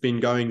it's been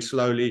going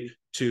slowly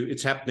to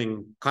it's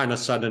happening kind of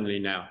suddenly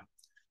now.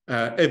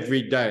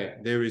 Every day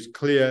there is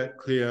clear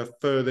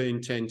further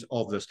intent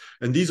of this,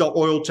 and these are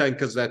oil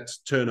tankers that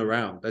turn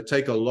around. They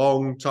take a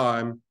long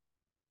time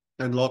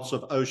and lots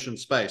of ocean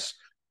space,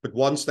 but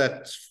once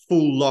that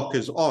full lock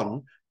is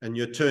on and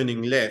you're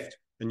turning left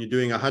and you're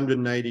doing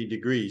 180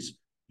 degrees,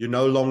 you're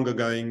no longer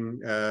going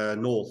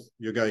north,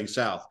 you're going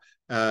south,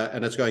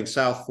 and it's going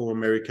south for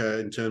America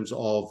in terms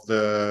of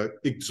the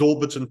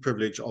exorbitant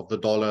privilege of the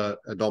dollar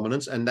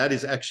dominance, and that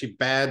is actually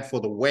bad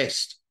for the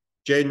West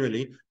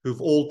generally, who've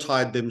all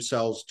tied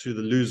themselves to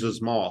the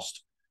loser's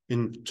mast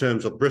in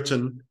terms of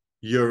Britain,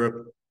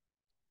 Europe,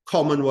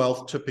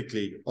 Commonwealth,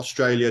 typically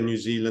Australia, New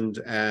Zealand,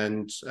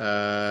 and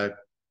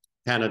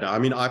Canada. I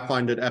mean, I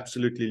find it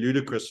absolutely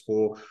ludicrous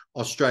for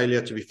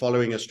Australia to be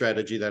following a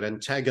strategy that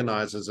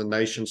antagonizes a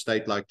nation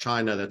state like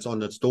China that's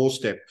on its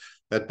doorstep,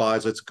 that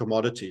buys its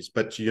commodities.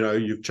 But,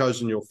 you've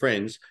chosen your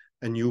friends,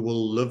 and you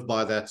will live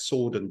by that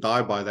sword and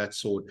die by that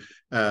sword.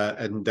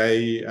 And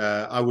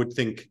I would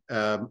think,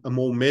 a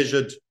more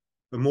measured,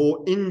 a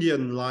more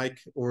Indian-like,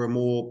 or a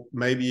more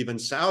maybe even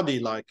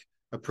Saudi-like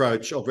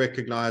approach of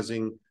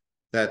recognizing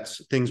that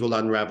things will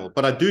unravel.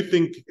 But I do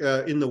think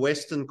in the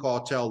Western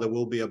cartel, there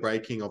will be a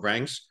breaking of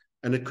ranks,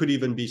 and it could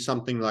even be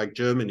something like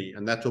Germany,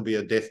 and that will be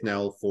a death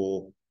knell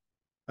for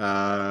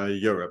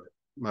Europe,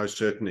 most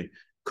certainly.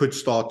 could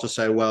start to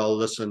say, well,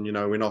 listen,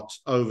 we're not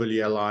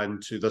overly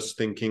aligned to this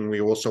thinking. We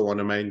also want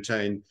to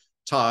maintain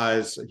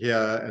ties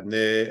here and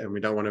there, and we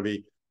don't want to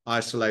be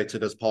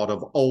isolated as part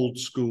of old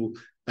school.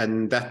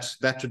 And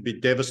that would be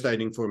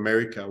devastating for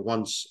America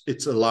once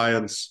its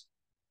alliance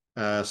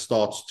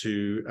starts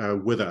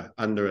to wither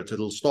under it.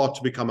 It'll start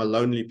to become a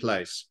lonely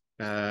place.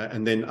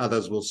 And then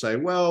others will say,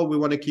 well, we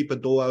want to keep a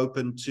door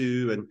open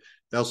too. And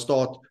they'll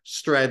start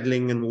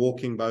straddling and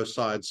walking both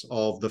sides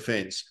of the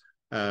fence.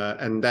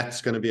 And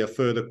that's going to be a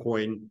further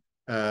coin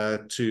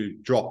to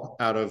drop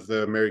out of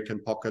the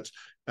American pocket.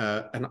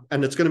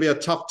 And it's going to be a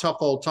tough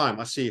old time.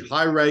 I see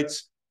high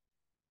rates,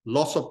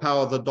 loss of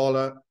power of the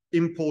dollar,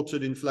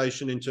 imported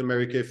inflation into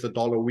America if the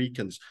dollar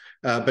weakens.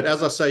 But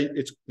as I say,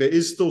 there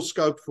is still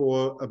scope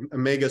for a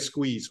mega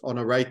squeeze on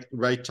a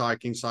rate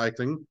tightening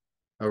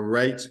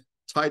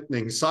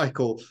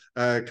cycle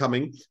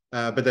coming,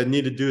 but they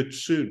need to do it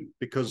soon,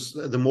 because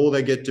the more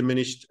they get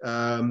diminished,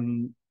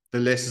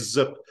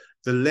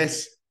 the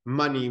less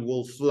money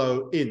will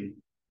flow in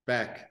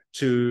back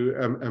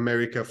to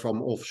America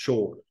from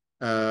offshore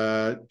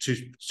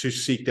to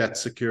seek that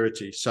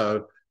security.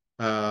 So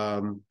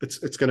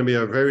it's going to be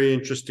a very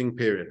interesting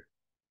period.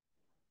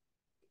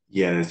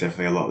 Yeah, there's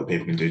definitely a lot that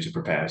people can do to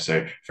prepare.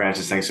 So,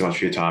 Francis, thanks so much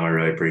for your time. I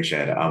really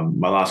appreciate it.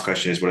 My last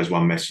question is, what is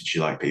one message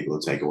you'd like people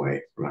to take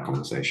away from our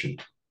conversation?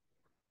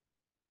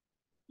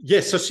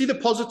 Yes, so see the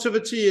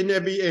positivity in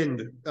every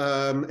end.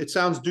 It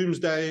sounds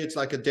doomsday. It's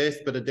like a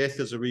death, but a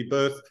death is a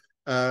rebirth.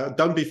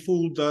 Don't be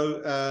fooled, though.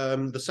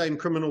 The same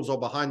criminals are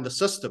behind the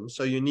system.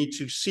 So you need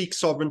to seek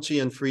sovereignty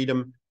and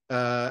freedom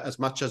as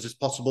much as is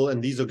possible.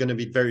 And these are going to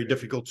be very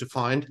difficult to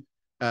find.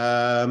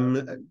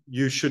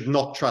 You should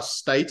not trust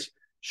state.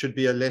 Should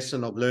be a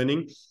lesson of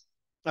learning.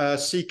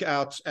 Seek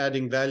out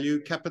adding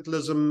value.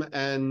 Capitalism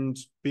and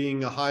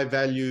being a high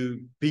value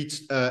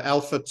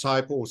alpha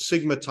type or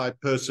sigma type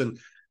person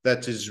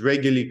that is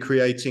regularly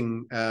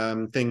creating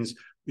things,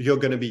 you're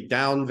going to be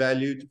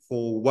downvalued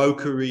for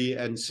wokery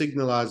and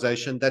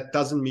signalization. That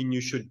doesn't mean you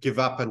should give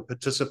up and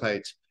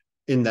participate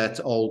in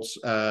that old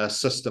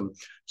system.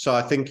 So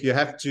I think you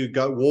have to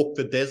go walk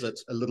the desert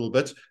a little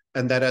bit,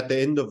 and that at the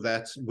end of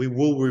that, we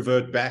will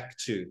revert back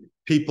to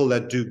people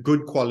that do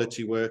good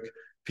quality work,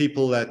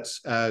 people that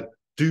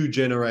do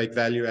generate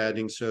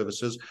value-adding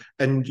services.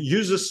 And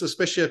use this,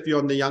 especially if you're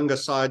on the younger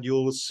side,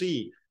 you'll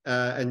see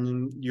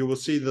and you will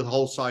see the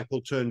whole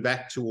cycle turn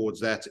back towards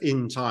that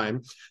in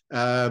time.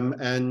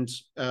 And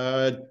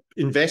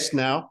invest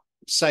now,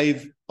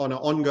 save on an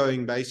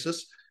ongoing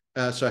basis.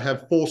 So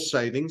have forced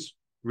savings.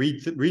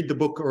 Read the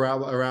book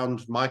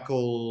around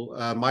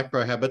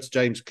micro habits,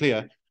 James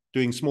Clear,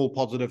 doing small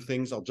positive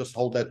things. I'll just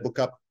hold that book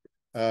up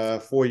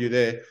for you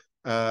there.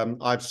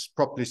 I've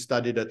properly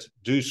studied it.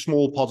 Do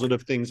small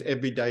positive things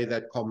every day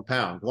that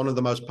compound. One of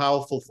the most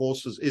powerful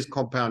forces is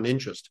compound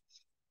interest.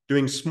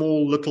 Doing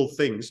small little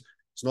things.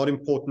 It's not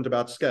important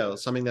about scale.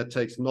 Something that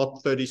takes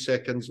not 30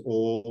 seconds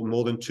or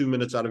more than 2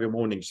 minutes out of your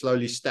morning.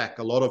 Slowly stack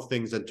a lot of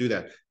things that do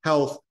that.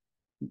 Health,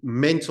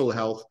 mental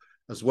health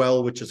as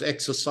well, which is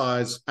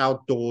exercise,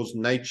 outdoors,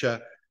 nature.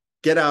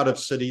 Get out of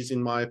cities,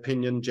 in my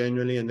opinion,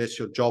 generally, unless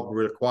your job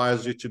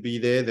requires you to be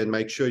there, then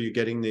make sure you're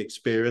getting the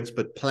experience,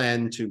 but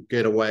plan to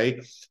get away.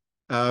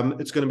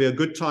 It's going to be a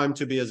good time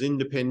to be as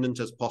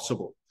independent as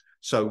possible.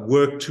 So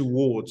work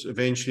towards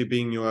eventually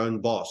being your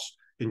own boss.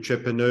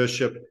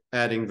 Entrepreneurship,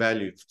 adding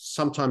value.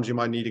 Sometimes you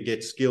might need to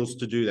get skills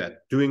to do that.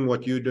 Doing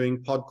what you're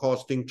doing,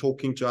 podcasting,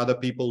 talking to other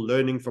people,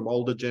 learning from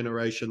older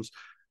generations,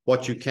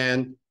 what you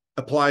can,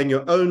 applying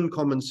your own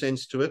common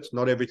sense to it.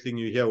 Not everything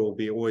you hear will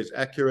be always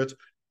accurate.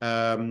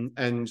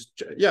 And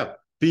yeah,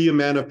 be a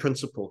man of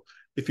principle.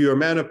 If you're a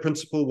man of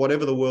principle,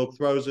 whatever the world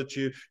throws at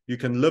you, you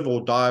can live or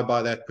die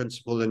by that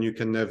principle, and you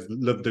can have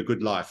lived a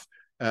good life.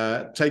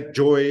 Take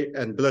joy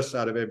and bliss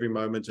out of every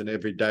moment and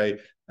every day.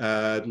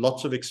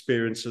 Lots of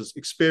experiences.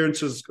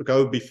 Experiences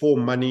go before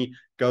money,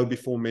 go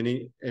before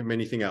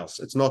anything else.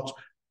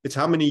 It's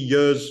how many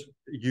years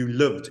you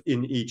lived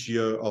in each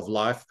year of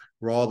life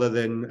rather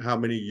than how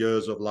many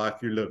years of life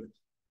you lived.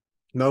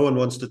 No one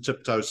wants to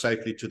tiptoe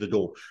safely to the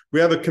door. We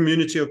have a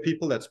community of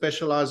people that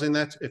specialize in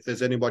that. If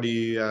there's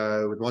anybody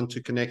would want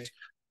to connect,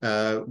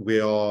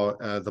 we are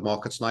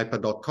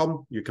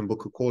themarketsniper.com. You can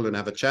book a call and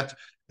have a chat.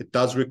 It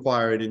does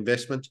require an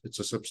investment. It's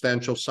a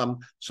substantial sum.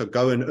 So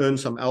go and earn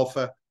some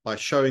alpha by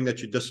showing that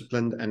you're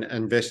disciplined and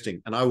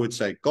investing. And I would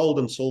say gold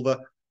and silver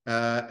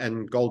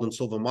and gold and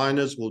silver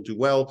miners will do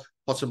well,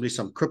 possibly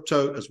some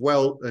crypto as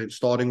well,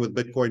 starting with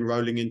Bitcoin,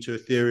 rolling into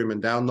Ethereum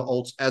and down the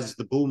alts as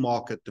the bull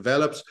market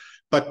develops.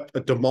 But a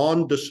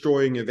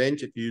demand-destroying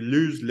event, if you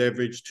lose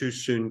leverage too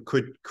soon,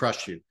 could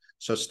crush you.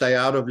 So stay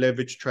out of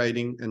leverage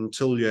trading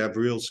until you have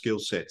real skill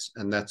sets.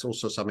 And that's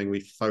also something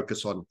we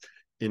focus on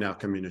in our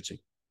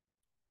community.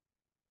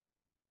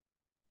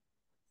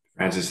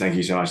 Francis, thank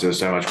you so much. There was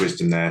so much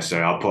wisdom there.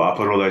 So I'll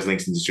put all those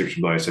links in the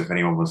description below. So if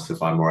anyone wants to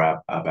find more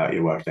out about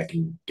your work, they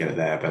can get it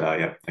there. But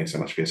yeah, thanks so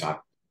much for your time.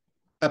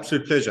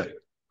 Absolute pleasure.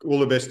 All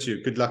the best to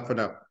you. Good luck for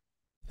now.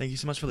 Thank you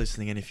so much for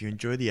listening, and if you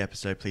enjoyed the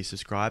episode, please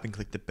subscribe and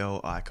click the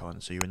bell icon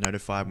so you are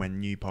notified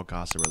when new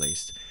podcasts are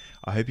released.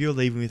 I hope you're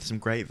leaving with some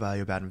great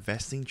value about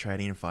investing,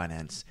 trading, and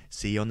finance.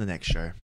 See you on the next show.